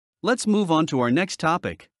Let's move on to our next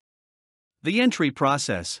topic: the entry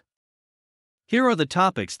process. Here are the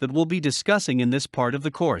topics that we'll be discussing in this part of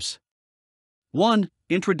the course. 1.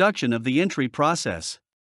 Introduction of the entry process.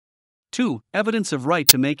 2. Evidence of right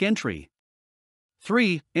to make entry.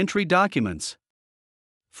 3. Entry documents.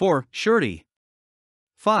 4. Surety.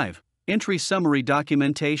 5. Entry summary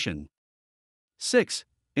documentation. 6.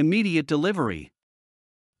 Immediate delivery.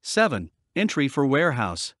 7. Entry for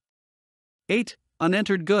warehouse. 8.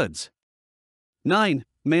 Unentered goods. 9.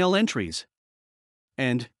 Mail entries.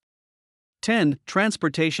 And 10.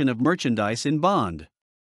 Transportation of merchandise in bond.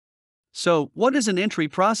 So, what is an entry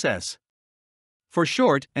process? For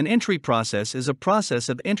short, an entry process is a process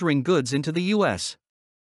of entering goods into the U.S.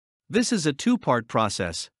 This is a two-part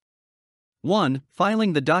process. 1.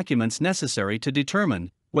 Filing the documents necessary to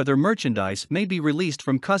determine whether merchandise may be released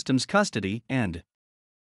from customs custody, and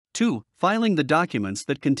 2. Filing the documents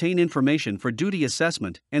that contain information for duty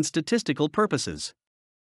assessment and statistical purposes.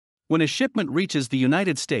 When a shipment reaches the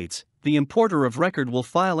United States, the importer of record will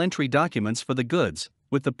file entry documents for the goods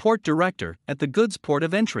with the port director at the goods port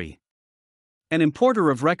of entry. An importer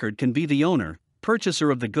of record can be the owner,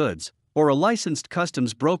 purchaser of the goods, or a licensed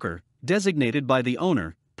customs broker designated by the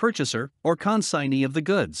owner, purchaser, or consignee of the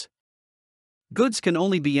goods. Goods can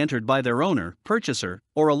only be entered by their owner, purchaser,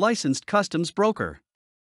 or a licensed customs broker.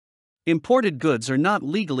 Imported goods are not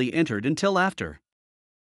legally entered until after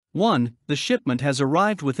 1. The shipment has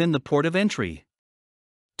arrived within the port of entry.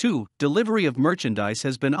 2. Delivery of merchandise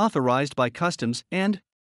has been authorized by customs, and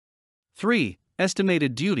 3.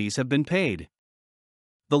 Estimated duties have been paid.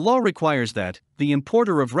 The law requires that the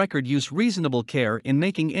importer of record use reasonable care in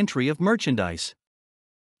making entry of merchandise.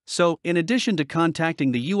 So, in addition to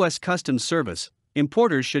contacting the U.S. Customs Service,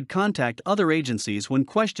 importers should contact other agencies when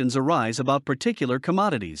questions arise about particular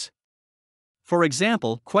commodities. For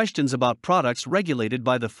example, questions about products regulated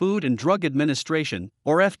by the Food and Drug Administration,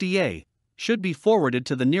 or FDA, should be forwarded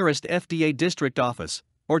to the nearest FDA district office,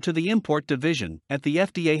 or to the import division at the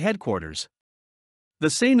FDA headquarters. The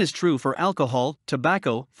same is true for alcohol,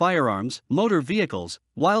 tobacco, firearms, motor vehicles,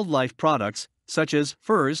 wildlife products, such as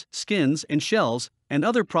furs, skins, and shells, and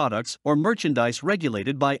other products or merchandise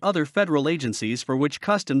regulated by other federal agencies for which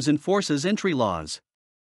customs enforces entry laws.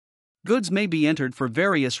 Goods may be entered for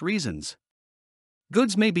various reasons.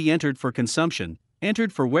 Goods may be entered for consumption,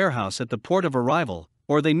 entered for warehouse at the port of arrival,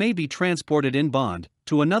 or they may be transported in bond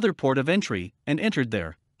to another port of entry and entered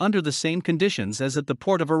there, under the same conditions as at the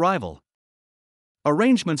port of arrival.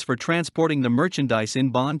 Arrangements for transporting the merchandise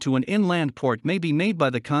in bond to an inland port may be made by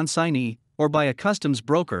the consignee, or by a customs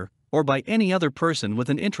broker, or by any other person with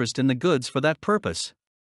an interest in the goods for that purpose.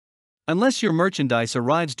 Unless your merchandise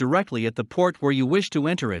arrives directly at the port where you wish to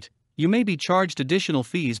enter it, you may be charged additional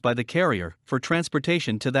fees by the carrier for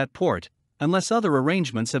transportation to that port, unless other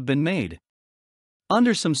arrangements have been made.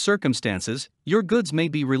 Under some circumstances, your goods may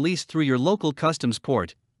be released through your local customs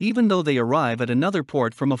port, even though they arrive at another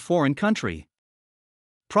port from a foreign country.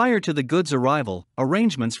 Prior to the goods' arrival,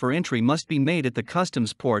 arrangements for entry must be made at the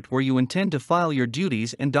customs port where you intend to file your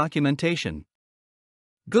duties and documentation.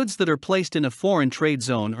 Goods that are placed in a foreign trade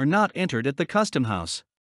zone are not entered at the custom house.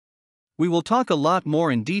 We will talk a lot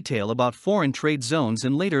more in detail about foreign trade zones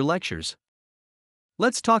in later lectures.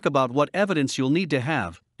 Let's talk about what evidence you'll need to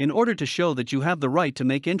have in order to show that you have the right to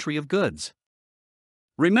make entry of goods.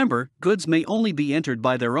 Remember, goods may only be entered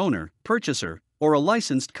by their owner, purchaser, or a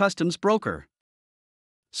licensed customs broker.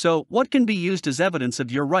 So, what can be used as evidence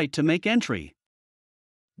of your right to make entry?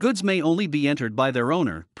 Goods may only be entered by their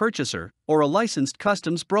owner, purchaser, or a licensed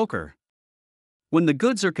customs broker. When the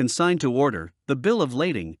goods are consigned to order, the bill of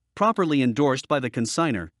lading, properly endorsed by the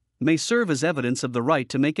consignor, may serve as evidence of the right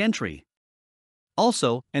to make entry.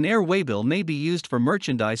 Also, an air waybill may be used for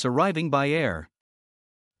merchandise arriving by air.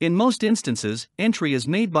 In most instances, entry is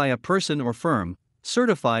made by a person or firm,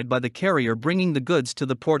 certified by the carrier bringing the goods to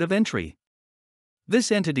the port of entry.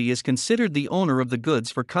 This entity is considered the owner of the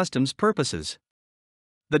goods for customs purposes.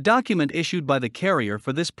 The document issued by the carrier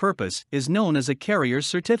for this purpose is known as a carrier's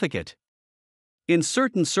certificate. In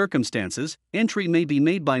certain circumstances, entry may be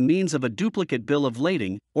made by means of a duplicate bill of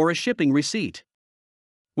lading or a shipping receipt.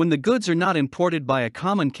 When the goods are not imported by a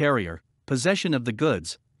common carrier, possession of the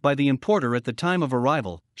goods, by the importer at the time of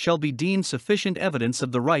arrival, shall be deemed sufficient evidence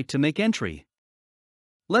of the right to make entry.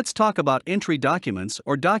 Let's talk about entry documents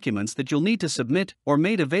or documents that you'll need to submit or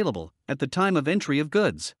made available at the time of entry of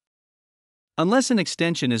goods. Unless an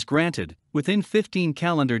extension is granted, within 15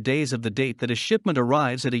 calendar days of the date that a shipment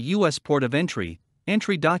arrives at a U.S. port of entry,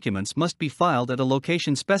 entry documents must be filed at a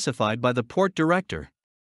location specified by the port director.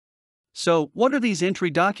 So, what are these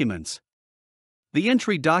entry documents? The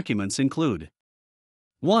entry documents include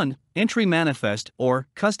 1. Entry Manifest or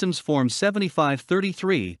Customs Form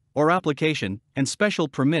 7533, or Application and Special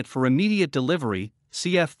Permit for Immediate Delivery,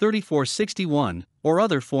 CF 3461, or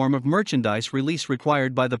other form of merchandise release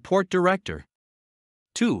required by the Port Director.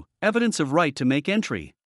 2. Evidence of right to make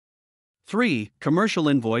entry. 3. Commercial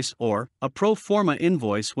invoice or a pro forma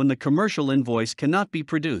invoice when the commercial invoice cannot be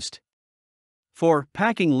produced. 4.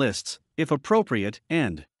 Packing lists, if appropriate,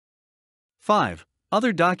 and 5.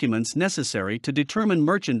 Other documents necessary to determine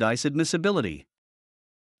merchandise admissibility.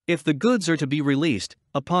 If the goods are to be released,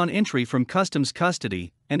 upon entry from customs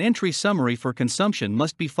custody, an entry summary for consumption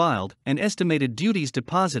must be filed and estimated duties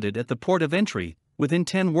deposited at the port of entry within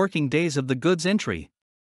 10 working days of the goods entry.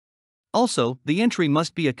 Also, the entry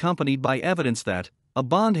must be accompanied by evidence that a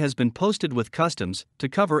bond has been posted with customs to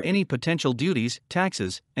cover any potential duties,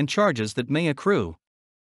 taxes, and charges that may accrue.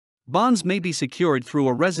 Bonds may be secured through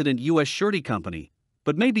a resident U.S. surety company,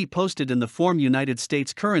 but may be posted in the form United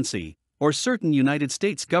States currency or certain United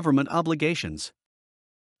States government obligations.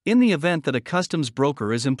 In the event that a customs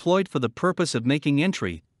broker is employed for the purpose of making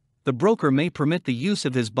entry, the broker may permit the use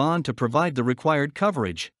of his bond to provide the required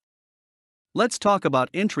coverage. Let's talk about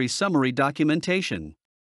entry summary documentation.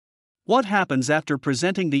 What happens after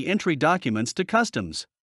presenting the entry documents to customs?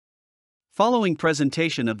 Following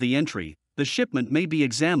presentation of the entry, the shipment may be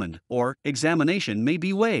examined or examination may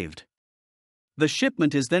be waived. The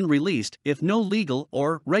shipment is then released if no legal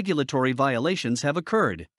or regulatory violations have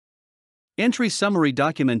occurred. Entry summary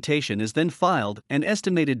documentation is then filed and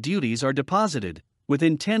estimated duties are deposited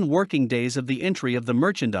within 10 working days of the entry of the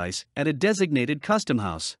merchandise at a designated custom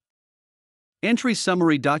house. Entry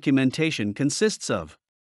summary documentation consists of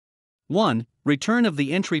 1. Return of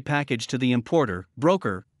the entry package to the importer,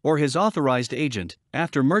 broker, or his authorized agent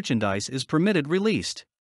after merchandise is permitted released.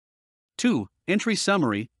 2. Entry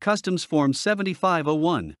summary, Customs Form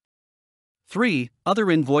 7501. 3.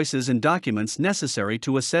 Other invoices and documents necessary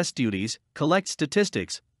to assess duties, collect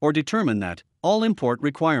statistics, or determine that all import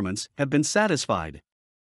requirements have been satisfied.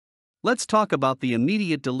 Let's talk about the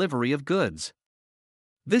immediate delivery of goods.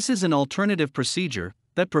 This is an alternative procedure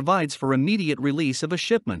that provides for immediate release of a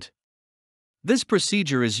shipment. This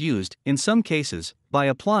procedure is used, in some cases, by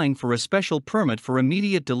applying for a special permit for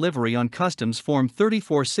immediate delivery on Customs Form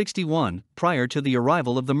 3461 prior to the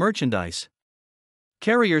arrival of the merchandise.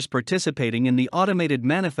 Carriers participating in the automated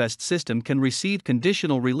manifest system can receive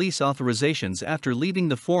conditional release authorizations after leaving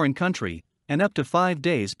the foreign country and up to 5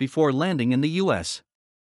 days before landing in the U.S.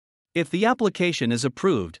 If the application is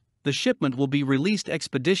approved, the shipment will be released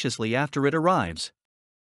expeditiously after it arrives.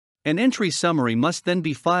 An entry summary must then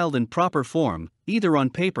be filed in proper form, either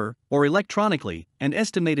on paper or electronically, and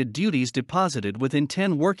estimated duties deposited within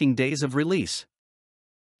 10 working days of release.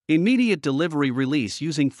 Immediate delivery release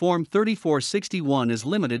using Form 3461 is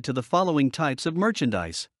limited to the following types of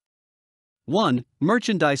merchandise. 1.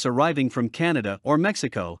 Merchandise arriving from Canada or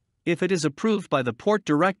Mexico, if it is approved by the Port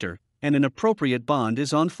Director and an appropriate bond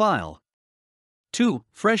is on file. 2.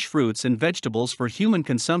 Fresh fruits and vegetables for human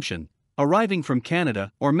consumption, arriving from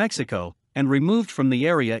Canada or Mexico, and removed from the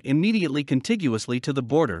area immediately contiguously to the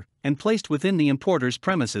border, and placed within the importer's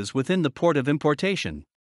premises within the port of importation.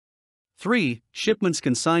 3. Shipments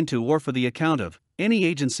consigned to or for the account of any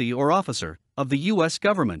agency or officer of the U.S.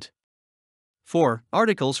 government. 4.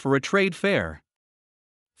 Articles for a trade fair.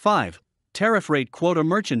 5. Tariff rate quota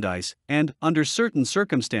merchandise, and, under certain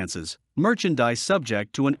circumstances, merchandise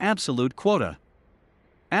subject to an absolute quota.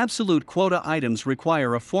 Absolute quota items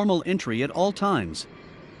require a formal entry at all times.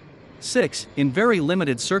 6. In very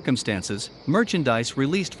limited circumstances, merchandise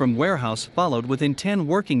released from warehouse followed within 10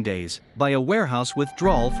 working days by a warehouse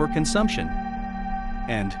withdrawal for consumption.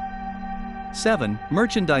 And 7.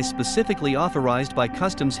 Merchandise specifically authorized by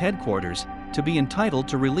Customs Headquarters to be entitled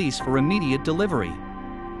to release for immediate delivery.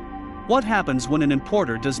 What happens when an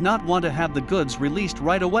importer does not want to have the goods released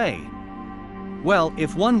right away? Well,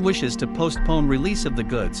 if one wishes to postpone release of the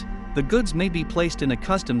goods may be placed in a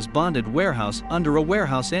customs bonded warehouse under a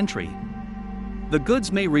warehouse entry. The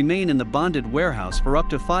goods may remain in the bonded warehouse for up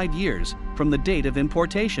to 5 years from the date of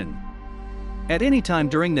importation. At any time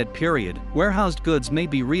during that period, warehoused goods may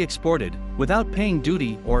be re-exported without paying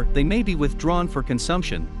duty, or they may be withdrawn for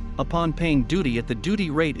consumption upon paying duty at the duty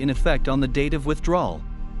rate in effect on the date of withdrawal.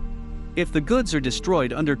 If the goods are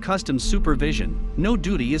destroyed under customs supervision, no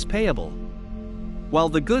duty is payable. While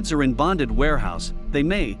the goods are in bonded warehouse, they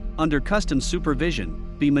may, under customs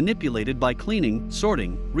supervision, be manipulated by cleaning,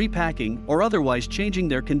 sorting, repacking, or otherwise changing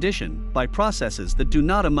their condition by processes that do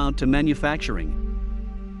not amount to manufacturing.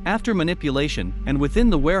 After manipulation, and within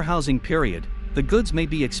the warehousing period, the goods may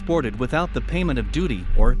be exported without the payment of duty,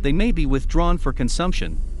 or they may be withdrawn for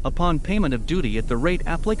consumption upon payment of duty at the rate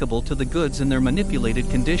applicable to the goods in their manipulated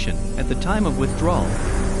condition at the time of withdrawal.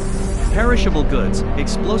 Perishable goods,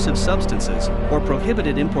 explosive substances, or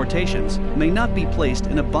prohibited importations may not be placed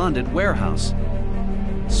in a bonded warehouse.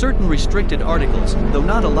 Certain restricted articles, though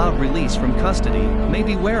not allowed release from custody, may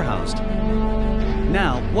be warehoused.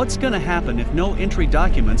 Now, what's going to happen if no entry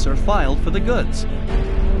documents are filed for the goods?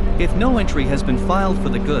 If no entry has been filed for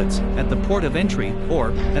the goods at the port of entry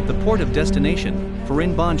or at the port of destination for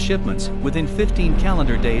in-bond shipments within 15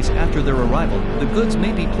 calendar days after their arrival, the goods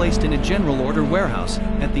may be placed in a general order warehouse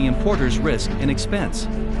at the importer's risk and expense.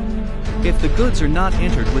 If the goods are not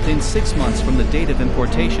entered within 6 months from the date of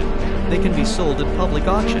importation, they can be sold at public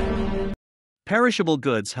auction. Perishable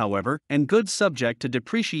goods, however, and goods subject to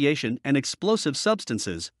depreciation and explosive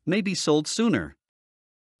substances, may be sold sooner.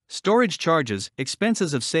 Storage charges,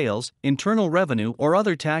 expenses of sales, internal revenue or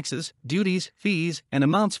other taxes, duties, fees, and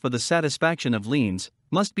amounts for the satisfaction of liens,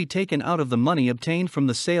 must be taken out of the money obtained from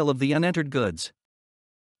the sale of the unentered goods.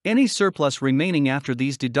 Any surplus remaining after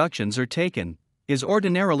these deductions are taken is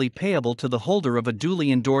ordinarily payable to the holder of a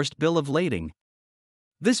duly endorsed bill of lading.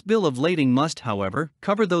 This bill of lading must, however,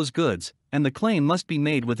 cover those goods, and the claim must be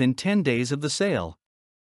made within 10 days of the sale.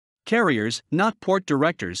 Carriers, not port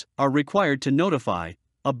directors, are required to notify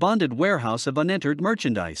a bonded warehouse of unentered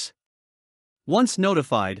merchandise. Once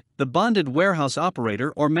notified, the bonded warehouse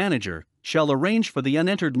operator or manager shall arrange for the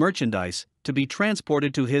unentered merchandise to be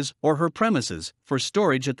transported to his or her premises for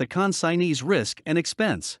storage at the consignee's risk and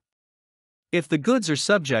expense. If the goods are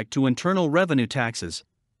subject to internal revenue taxes,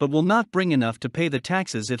 but will not bring enough to pay the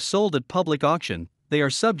taxes if sold at public auction, they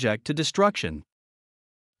are subject to destruction.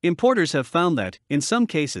 Importers have found that, in some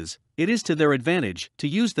cases, it is to their advantage to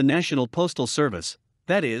use the National Postal Service,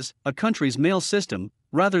 that is, a country's mail system,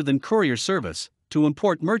 rather than courier service, to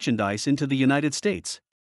import merchandise into the United States.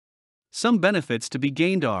 Some benefits to be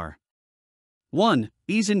gained are: 1.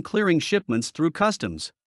 Ease in clearing shipments through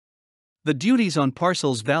customs. The duties on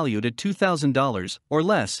parcels valued at $2,000 or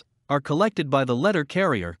less are collected by the letter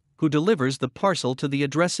carrier, who delivers the parcel to the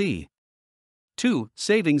addressee. 2.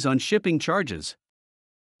 Savings on shipping charges.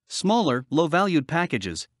 Smaller, low-valued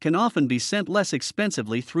packages can often be sent less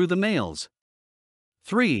expensively through the mails.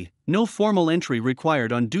 3. No formal entry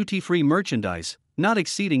required on duty-free merchandise, not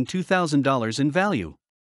exceeding $2,000 in value.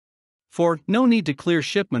 4. No need to clear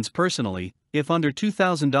shipments personally, if under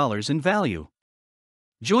 $2,000 in value.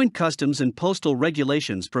 Joint customs and postal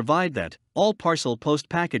regulations provide that all parcel post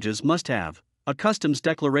packages must have a customs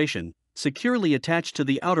declaration securely attached to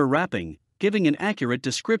the outer wrapping, giving an accurate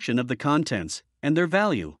description of the contents and their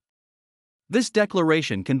value. This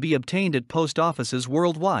declaration can be obtained at post offices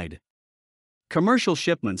worldwide. Commercial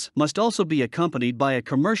shipments must also be accompanied by a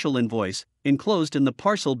commercial invoice enclosed in the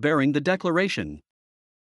parcel bearing the declaration.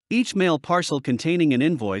 Each mail parcel containing an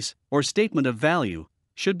invoice or statement of value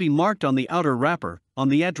should be marked on the outer wrapper, on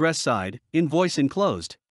the address side, invoice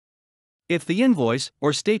enclosed. If the invoice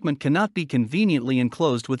or statement cannot be conveniently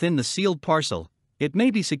enclosed within the sealed parcel, it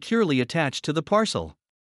may be securely attached to the parcel.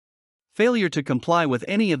 Failure to comply with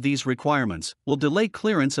any of these requirements will delay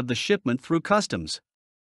clearance of the shipment through customs.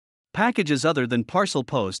 Packages other than parcel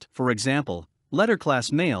post, for example,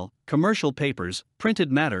 letter-class mail, commercial papers,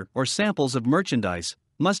 printed matter, or samples of merchandise,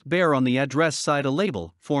 must bear on the address side a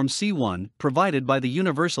label, Form C1, provided by the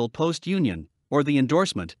Universal Post Union, or the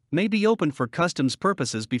endorsement may be opened for customs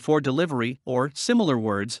purposes before delivery, or similar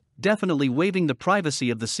words, definitely waiving the privacy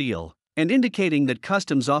of the seal, and indicating that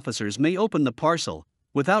customs officers may open the parcel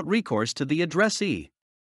without recourse to the addressee.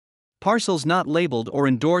 Parcels not labeled or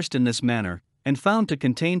endorsed in this manner and found to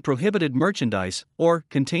contain prohibited merchandise or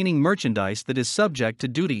containing merchandise that is subject to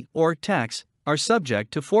duty or tax are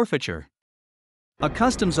subject to forfeiture. A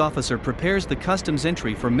customs officer prepares the customs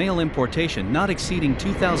entry for mail importation not exceeding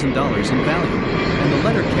 $2,000 in value, and the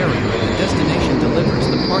letter carrier at the destination delivers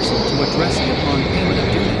the parcel to addressee upon payment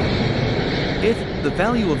of duty. If the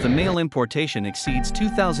value of the mail importation exceeds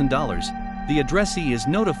 $2,000, the addressee is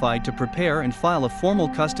notified to prepare and file a formal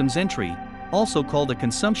customs entry, also called a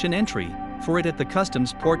consumption entry, for it at the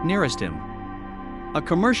customs port nearest him. A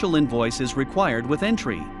commercial invoice is required with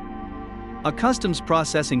entry. A customs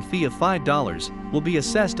processing fee of $5 will be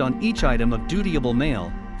assessed on each item of dutiable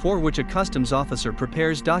mail, for which a customs officer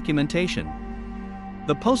prepares documentation.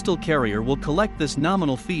 The postal carrier will collect this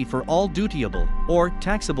nominal fee for all dutiable or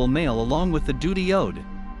taxable mail along with the duty owed.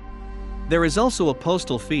 There is also a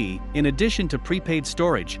postal fee, in addition to prepaid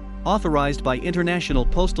storage, authorized by international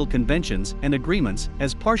postal conventions and agreements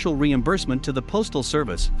as partial reimbursement to the Postal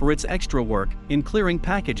Service for its extra work in clearing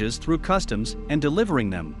packages through customs and delivering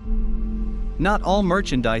them. Not all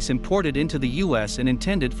merchandise imported into the U.S. and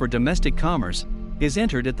intended for domestic commerce is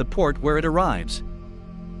entered at the port where it arrives.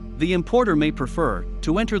 The importer may prefer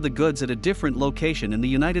to enter the goods at a different location in the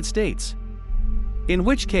United States, in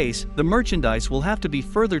which case the merchandise will have to be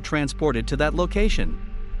further transported to that location.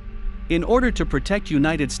 In order to protect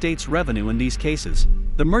United States revenue in these cases,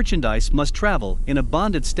 the merchandise must travel in a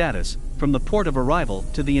bonded status from the port of arrival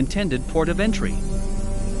to the intended port of entry.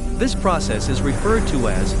 This process is referred to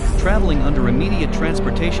as traveling under immediate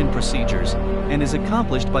transportation procedures and is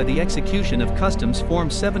accomplished by the execution of Customs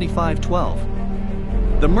Form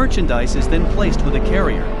 7512. The merchandise is then placed with a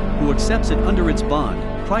carrier, who accepts it under its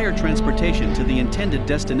bond, prior transportation to the intended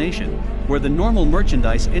destination, where the normal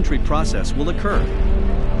merchandise entry process will occur.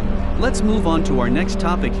 Let's move on to our next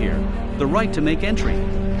topic here, the right to make entry.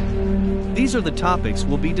 These are the topics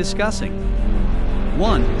we'll be discussing.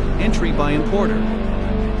 1. Entry by importer.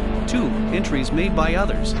 2. Entries made by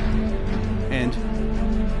others. And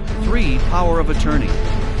 3. Power of attorney.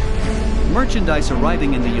 Merchandise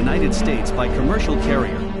arriving in the United States by commercial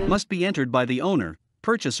carrier must be entered by the owner,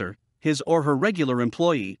 purchaser, his or her regular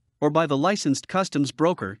employee, or by the licensed customs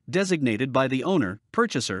broker designated by the owner,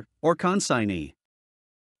 purchaser, or consignee.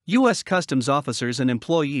 U.S. Customs officers and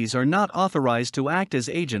employees are not authorized to act as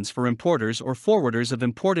agents for importers or forwarders of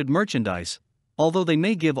imported merchandise, although they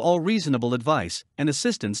may give all reasonable advice and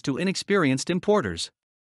assistance to inexperienced importers.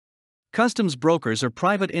 Customs brokers are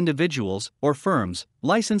private individuals or firms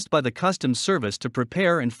licensed by the Customs Service to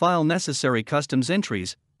prepare and file necessary customs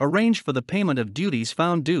entries, arrange for the payment of duties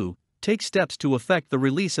found due, take steps to effect the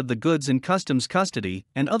release of the goods in customs custody,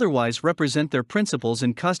 and otherwise represent their principals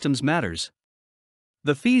in customs matters.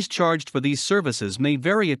 The fees charged for these services may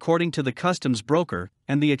vary according to the customs broker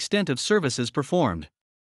and the extent of services performed.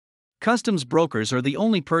 Customs brokers are the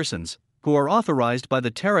only persons who are authorized by the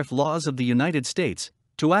tariff laws of the United States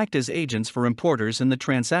to act as agents for importers in the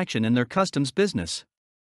transaction in their customs business.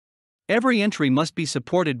 Every entry must be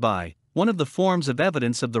supported by one of the forms of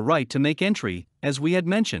evidence of the right to make entry, as we had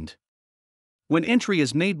mentioned. When entry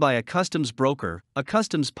is made by a customs broker, a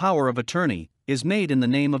customs power of attorney is made in the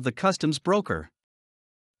name of the customs broker.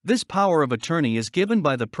 This power of attorney is given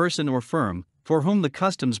by the person or firm for whom the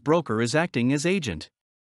customs broker is acting as agent.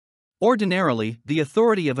 Ordinarily, the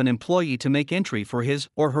authority of an employee to make entry for his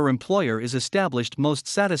or her employer is established most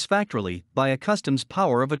satisfactorily by a customs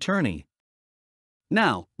power of attorney.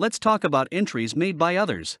 Now, let's talk about entries made by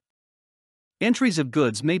others. Entries of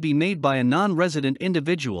goods may be made by a non-resident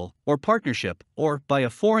individual or partnership, or by a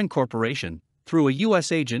foreign corporation, through a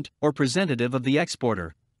U.S. agent or representative of the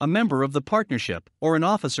exporter, a member of the partnership, or an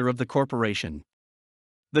officer of the corporation.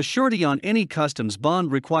 The surety on any customs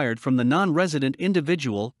bond required from the non-resident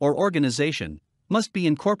individual or organization must be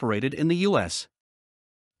incorporated in the U.S.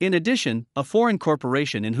 In addition, a foreign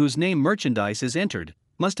corporation in whose name merchandise is entered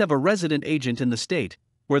must have a resident agent in the state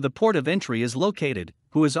where the port of entry is located,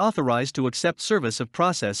 who is authorized to accept service of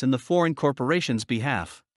process in the foreign corporation's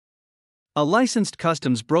behalf. A licensed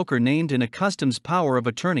customs broker named in a customs power of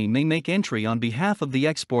attorney may make entry on behalf of the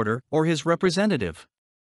exporter or his representative.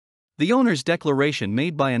 The owner's declaration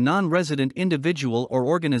made by a non-resident individual or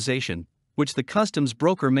organization, which the customs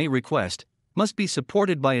broker may request, must be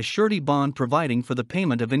supported by a surety bond providing for the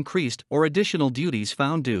payment of increased or additional duties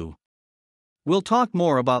found due. We'll talk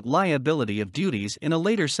more about liability of duties in a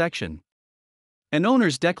later section. An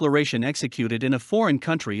owner's declaration executed in a foreign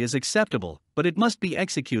country is acceptable, but it must be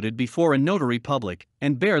executed before a notary public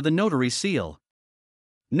and bear the notary's seal.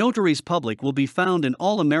 Notaries public will be found in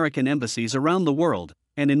all American embassies around the world,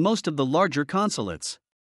 and in most of the larger consulates.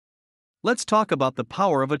 Let's talk about the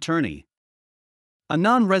power of attorney. A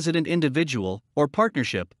non-resident individual, or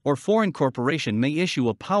partnership, or foreign corporation may issue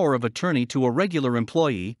a power of attorney to a regular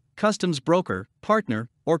employee, customs broker, partner,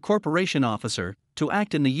 or corporation officer to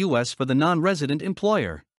act in the U.S. for the non-resident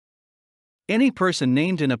employer. Any person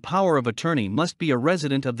named in a power of attorney must be a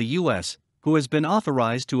resident of the U.S. who has been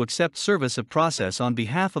authorized to accept service of process on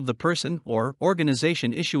behalf of the person or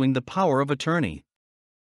organization issuing the power of attorney.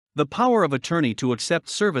 The power of attorney to accept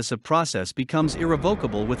service of process becomes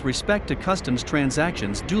irrevocable with respect to customs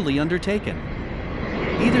transactions duly undertaken.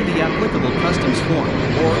 Either the applicable customs form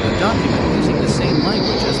or a document using the same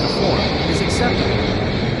language as the form is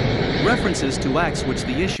acceptable. References to acts which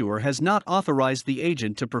the issuer has not authorized the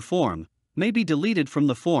agent to perform may be deleted from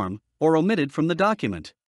the form or omitted from the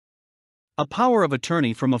document. A power of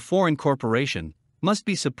attorney from a foreign corporation must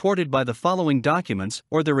be supported by the following documents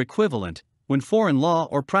or their equivalent when foreign law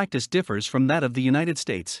or practice differs from that of the United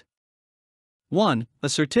States. 1. A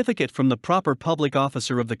certificate from the proper public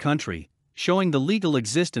officer of the country, showing the legal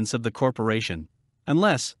existence of the corporation,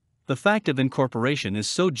 unless the fact of incorporation is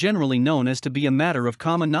so generally known as to be a matter of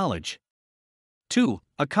common knowledge. 2.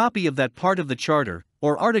 A copy of that part of the charter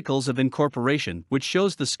or articles of incorporation which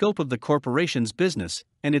shows the scope of the corporation's business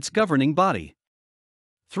and its governing body.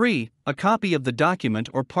 3. A copy of the document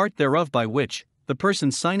or part thereof by which the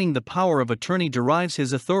person signing the power of attorney derives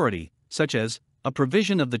his authority, such as a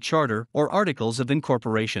provision of the charter or articles of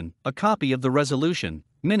incorporation, a copy of the resolution,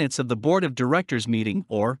 minutes of the board of directors meeting,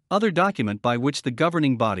 or other document by which the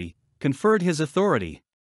governing body conferred his authority.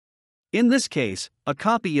 In this case, a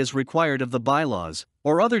copy is required of the bylaws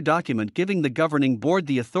or other document giving the governing board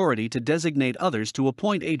the authority to designate others to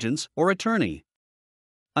appoint agents or attorney.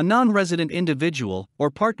 A non-resident individual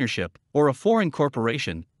or partnership or a foreign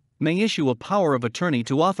corporation may issue a power of attorney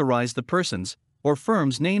to authorize the persons or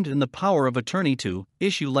firms named in the power of attorney to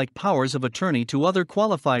issue like powers of attorney to other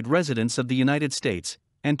qualified residents of the United States,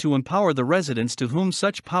 and to empower the residents to whom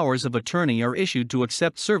such powers of attorney are issued to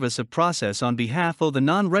accept service of process on behalf of the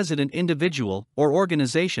non-resident individual or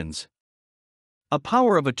organizations. A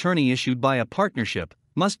power of attorney issued by a partnership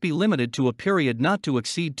must be limited to a period not to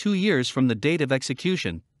exceed 2 years from the date of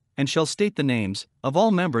execution, and shall state the names of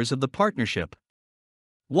all members of the partnership.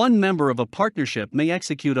 One member of a partnership may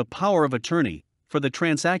execute a power of attorney for the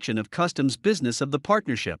transaction of customs business of the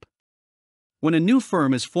partnership. When a new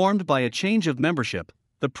firm is formed by a change of membership,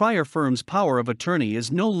 the prior firm's power of attorney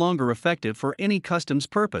is no longer effective for any customs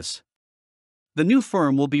purpose. The new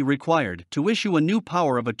firm will be required to issue a new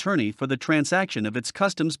power of attorney for the transaction of its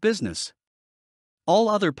customs business. All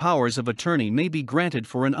other powers of attorney may be granted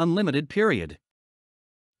for an unlimited period.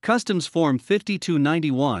 Customs Form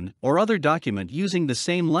 5291 or other document using the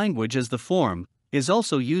same language as the form is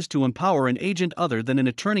also used to empower an agent other than an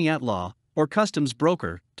attorney at law or customs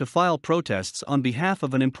broker to file protests on behalf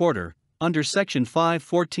of an importer under Section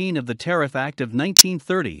 514 of the Tariff Act of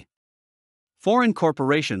 1930. Foreign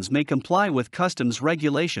corporations may comply with customs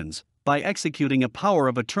regulations by executing a power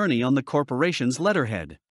of attorney on the corporation's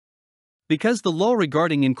letterhead. Because the law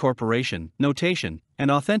regarding incorporation, notation,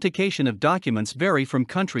 and authentication of documents vary from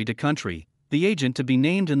country to country, the agent to be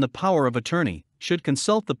named in the power of attorney should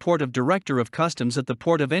consult the Port of Director of Customs at the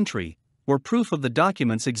port of entry, where proof of the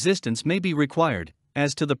document's existence may be required,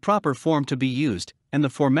 as to the proper form to be used and the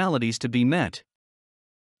formalities to be met.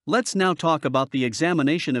 Let's now talk about the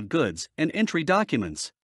examination of goods and entry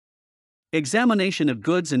documents. Examination of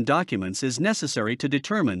goods and documents is necessary to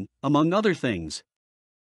determine, among other things,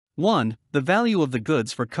 1. The value of the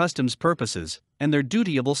goods for customs purposes and their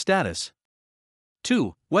dutiable status.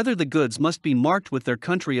 2. Whether the goods must be marked with their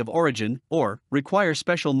country of origin or require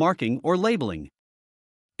special marking or labeling.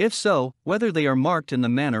 If so, whether they are marked in the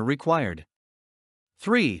manner required.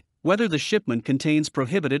 3. Whether the shipment contains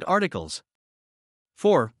prohibited articles.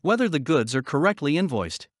 4. Whether the goods are correctly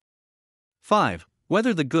invoiced. 5.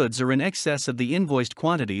 Whether the goods are in excess of the invoiced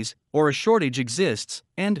quantities or a shortage exists,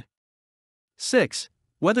 and 6.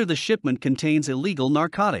 Whether the shipment contains illegal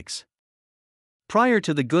narcotics. Prior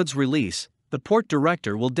to the goods release, the port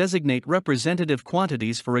director will designate representative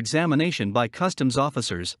quantities for examination by customs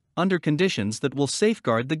officers under conditions that will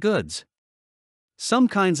safeguard the goods. Some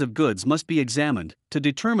kinds of goods must be examined to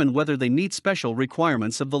determine whether they meet special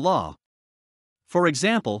requirements of the law. For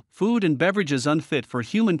example, food and beverages unfit for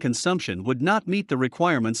human consumption would not meet the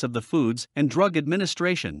requirements of the Foods and Drug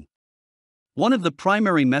Administration. One of the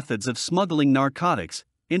primary methods of smuggling narcotics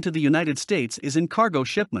into the United States is in cargo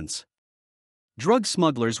shipments. Drug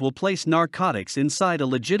smugglers will place narcotics inside a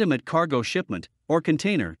legitimate cargo shipment or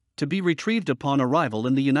container to be retrieved upon arrival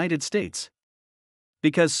in the United States.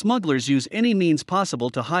 Because smugglers use any means possible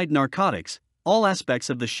to hide narcotics, all aspects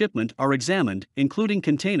of the shipment are examined, including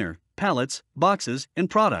container, pallets, boxes, and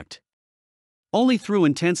product. Only through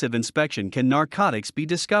intensive inspection can narcotics be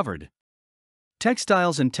discovered.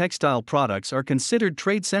 Textiles and textile products are considered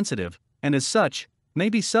trade sensitive, and as such, may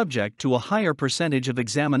be subject to a higher percentage of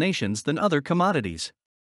examinations than other commodities.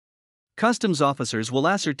 Customs officers will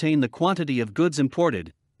ascertain the quantity of goods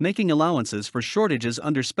imported, making allowances for shortages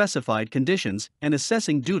under specified conditions and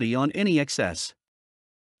assessing duty on any excess.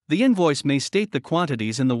 The invoice may state the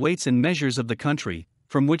quantities in the weights and measures of the country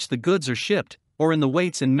from which the goods are shipped, or in the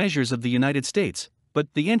weights and measures of the United States,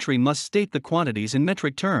 but the entry must state the quantities in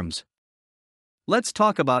metric terms. Let's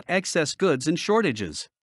talk about excess goods and shortages.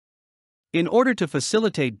 In order to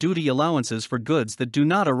facilitate duty allowances for goods that do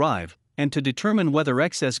not arrive, and to determine whether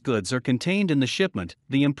excess goods are contained in the shipment,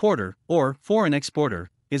 the importer, or foreign exporter,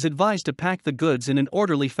 is advised to pack the goods in an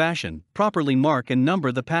orderly fashion, properly mark and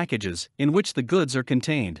number the packages in which the goods are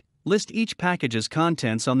contained, list each package's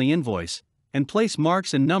contents on the invoice, and place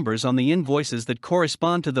marks and numbers on the invoices that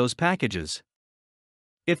correspond to those packages.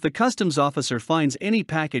 If the customs officer finds any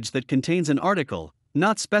package that contains an article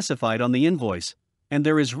not specified on the invoice, and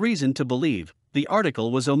there is reason to believe the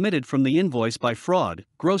article was omitted from the invoice by fraud,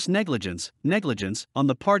 gross negligence, negligence on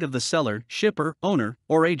the part of the seller, shipper, owner,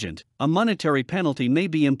 or agent, a monetary penalty may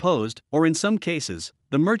be imposed, or in some cases,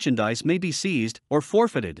 the merchandise may be seized or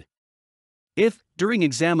forfeited. If, during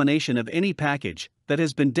examination of any package that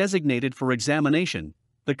has been designated for examination,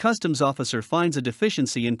 the customs officer finds a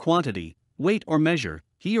deficiency in quantity, weight, or measure,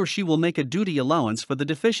 he or she will make a duty allowance for the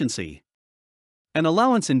deficiency. An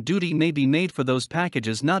allowance in duty may be made for those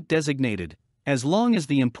packages not designated, as long as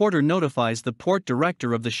the importer notifies the port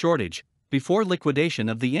director of the shortage, before liquidation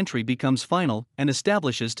of the entry becomes final and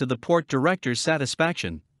establishes to the port director's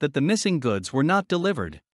satisfaction that the missing goods were not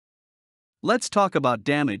delivered. Let's talk about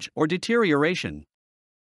damage or deterioration.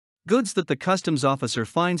 Goods that the customs officer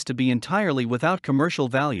finds to be entirely without commercial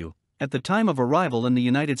value at the time of arrival in the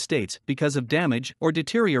United States because of damage or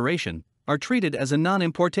deterioration are treated as a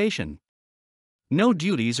non-importation. No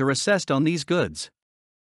duties are assessed on these goods.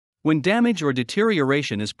 When damage or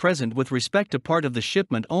deterioration is present with respect to part of the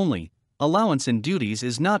shipment only, allowance in duties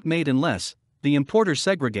is not made unless the importer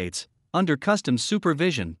segregates, under customs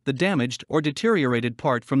supervision, the damaged or deteriorated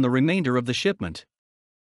part from the remainder of the shipment.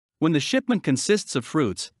 When the shipment consists of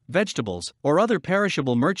fruits, vegetables, or other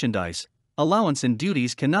perishable merchandise, allowance in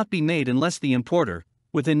duties cannot be made unless the importer,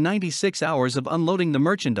 within 96 hours of unloading the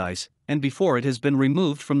merchandise, and before it has been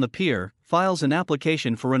removed from the pier, files an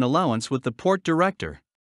application for an allowance with the port director.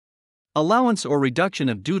 Allowance or reduction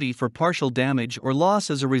of duty for partial damage or loss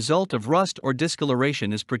as a result of rust or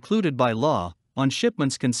discoloration is precluded by law on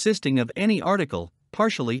shipments consisting of any article,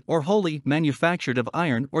 partially or wholly manufactured of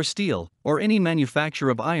iron or steel, or any manufacture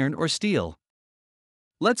of iron or steel.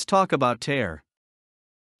 Let's talk about tear.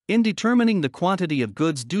 In determining the quantity of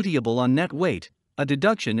goods dutiable on net weight, a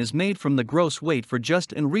deduction is made from the gross weight for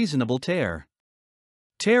just and reasonable tear.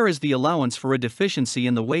 Tear is the allowance for a deficiency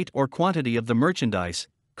in the weight or quantity of the merchandise,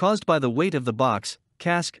 caused by the weight of the box,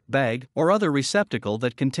 cask, bag, or other receptacle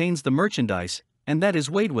that contains the merchandise, and that is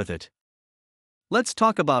weighed with it. Let's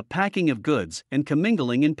talk about packing of goods and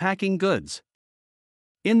commingling in packing goods.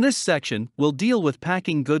 In this section, we'll deal with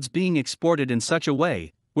packing goods being exported in such a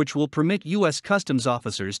way which will permit U.S. Customs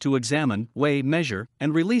officers to examine, weigh, measure,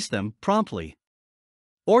 and release them promptly.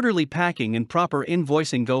 Orderly packing and proper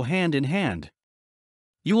invoicing go hand in hand.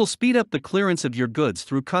 You will speed up the clearance of your goods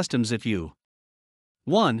through customs if you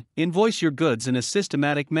 1. Invoice your goods in a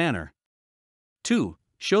systematic manner. 2.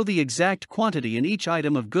 Show the exact quantity in each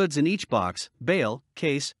item of goods in each box, bale,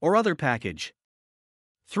 case, or other package.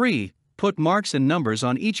 3. Put marks and numbers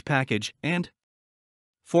on each package, and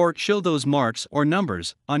 4. Show those marks or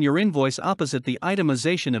numbers on your invoice opposite the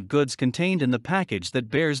itemization of goods contained in the package that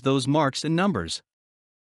bears those marks and numbers.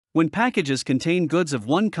 When packages contain goods of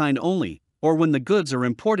one kind only, or when the goods are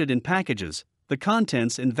imported in packages, the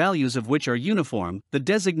contents and values of which are uniform, the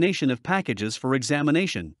designation of packages for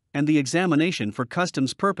examination, and the examination for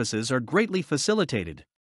customs purposes are greatly facilitated.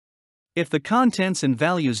 If the contents and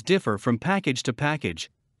values differ from package to package,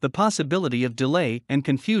 the possibility of delay and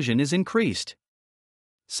confusion is increased.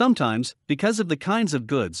 Sometimes, because of the kinds of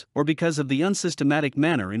goods or because of the unsystematic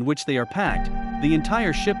manner in which they are packed, the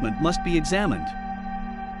entire shipment must be examined.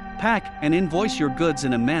 Pack and invoice your goods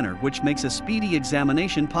in a manner which makes a speedy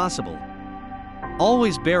examination possible.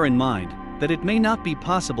 Always bear in mind that it may not be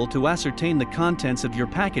possible to ascertain the contents of your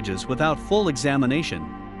packages without full examination,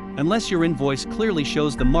 unless your invoice clearly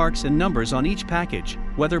shows the marks and numbers on each package,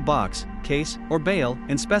 whether box, case, or bale,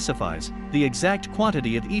 and specifies the exact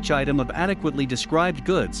quantity of each item of adequately described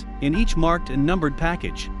goods in each marked and numbered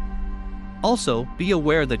package. Also, be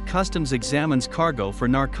aware that customs examines cargo for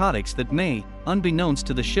narcotics that may, unbeknownst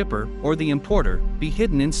to the shipper or the importer, be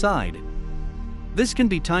hidden inside. This can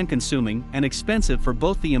be time-consuming and expensive for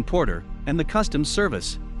both the importer and the customs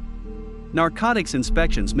service. Narcotics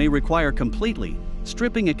inspections may require completely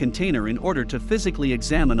stripping a container in order to physically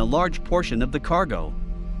examine a large portion of the cargo.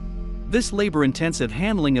 This labor-intensive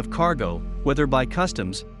handling of cargo, whether by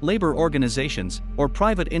customs, labor organizations, or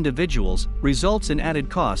private individuals, results in added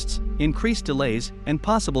costs, increased delays, and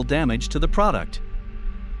possible damage to the product.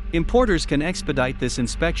 Importers can expedite this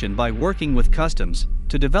inspection by working with customs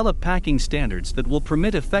to develop packing standards that will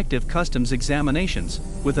permit effective customs examinations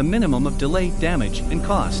with a minimum of delay, damage, and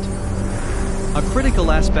cost. A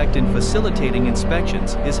critical aspect in facilitating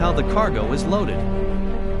inspections is how the cargo is loaded.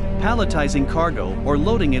 Palletizing cargo or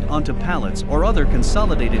loading it onto pallets or other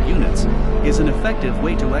consolidated units is an effective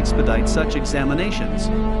way to expedite such examinations.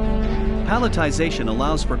 Palletization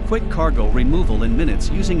allows for quick cargo removal in minutes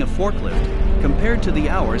using a forklift, compared to the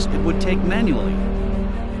hours it would take manually.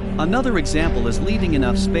 Another example is leaving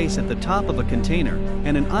enough space at the top of a container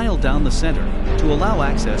and an aisle down the center to allow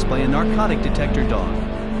access by a narcotic detector dog.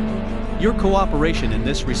 Your cooperation in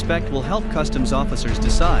this respect will help customs officers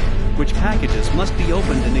decide which packages must be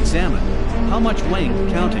opened and examined, how much weighing,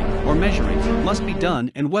 counting, or measuring must be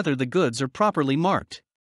done, and whether the goods are properly marked.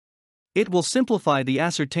 It will simplify the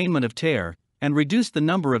ascertainment of tare and reduce the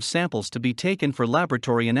number of samples to be taken for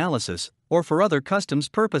laboratory analysis or for other customs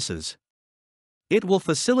purposes. It will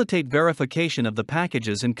facilitate verification of the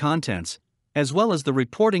packages and contents, as well as the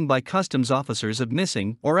reporting by customs officers of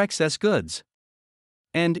missing or excess goods.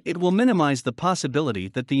 And it will minimize the possibility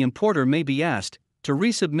that the importer may be asked to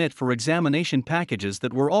resubmit for examination packages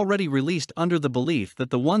that were already released under the belief that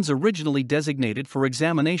the ones originally designated for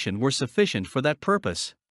examination were sufficient for that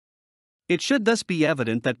purpose. It should thus be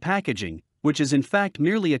evident that packaging, which is in fact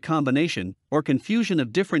merely a combination or confusion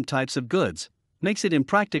of different types of goods, makes it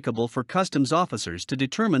impracticable for customs officers to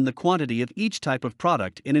determine the quantity of each type of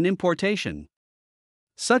product in an importation.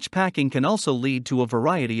 Such packing can also lead to a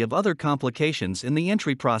variety of other complications in the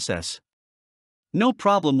entry process. No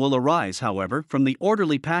problem will arise, however, from the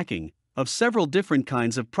orderly packing of several different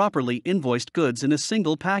kinds of properly invoiced goods in a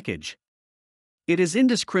single package. It is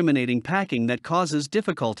indiscriminating packing that causes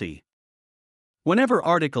difficulty. Whenever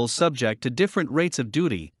articles subject to different rates of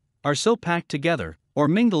duty are so packed together or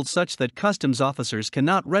mingled such that customs officers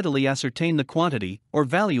cannot readily ascertain the quantity or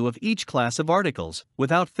value of each class of articles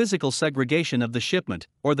without physical segregation of the shipment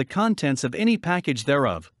or the contents of any package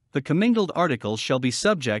thereof, the commingled articles shall be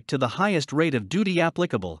subject to the highest rate of duty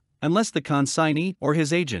applicable, unless the consignee or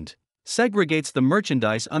his agent segregates the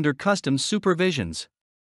merchandise under customs supervisions.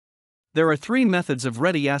 There are three methods of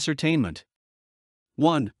ready ascertainment.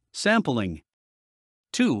 1. Sampling.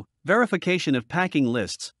 2. Verification of packing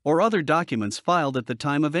lists or other documents filed at the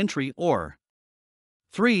time of entry, or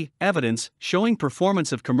 3. Evidence showing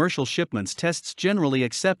performance of commercial shipments tests generally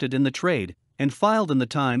accepted in the trade and filed in the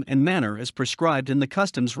time and manner as prescribed in the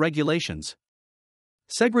customs regulations.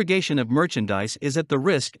 Segregation of merchandise is at the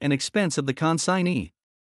risk and expense of the consignee.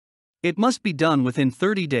 It must be done within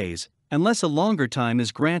 30 days, unless a longer time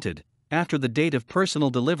is granted, after the date of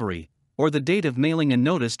personal delivery, or the date of mailing a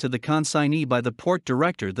notice to the consignee by the port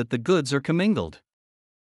director that the goods are commingled.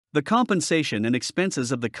 The compensation and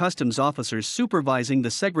expenses of the customs officers supervising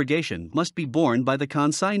the segregation must be borne by the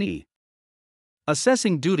consignee.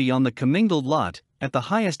 Assessing duty on the commingled lot, at the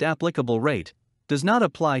highest applicable rate, does not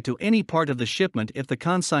apply to any part of the shipment if the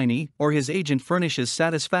consignee or his agent furnishes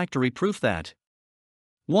satisfactory proof that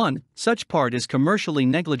 1. Such part is commercially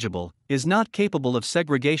negligible, is not capable of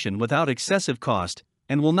segregation without excessive cost,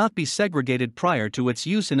 and will not be segregated prior to its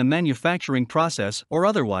use in a manufacturing process or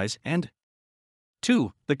otherwise, and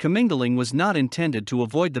 2. The commingling was not intended to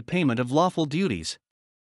avoid the payment of lawful duties.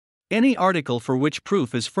 Any article for which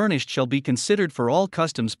proof is furnished shall be considered for all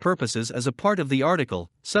customs purposes as a part of the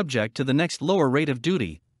article, subject to the next lower rate of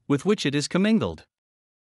duty, with which it is commingled.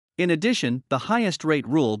 In addition, the highest rate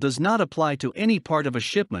rule does not apply to any part of a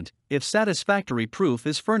shipment if satisfactory proof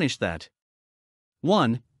is furnished that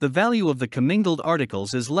 1. The value of the commingled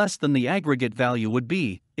articles is less than the aggregate value would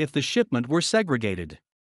be if the shipment were segregated.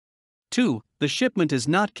 2. The shipment is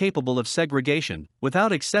not capable of segregation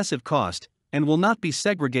without excessive cost and will not be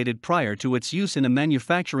segregated prior to its use in a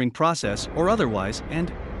manufacturing process or otherwise,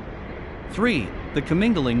 and 3. The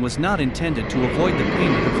commingling was not intended to avoid the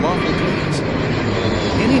payment of lawful duties.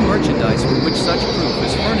 Any merchandise for which such proof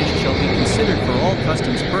is furnished shall be considered for all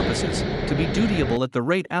customs purposes to be dutiable at the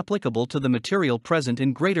rate applicable to the material present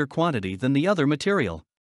in greater quantity than the other material.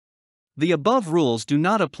 The above rules do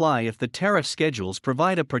not apply if the tariff schedules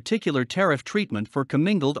provide a particular tariff treatment for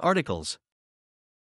commingled articles.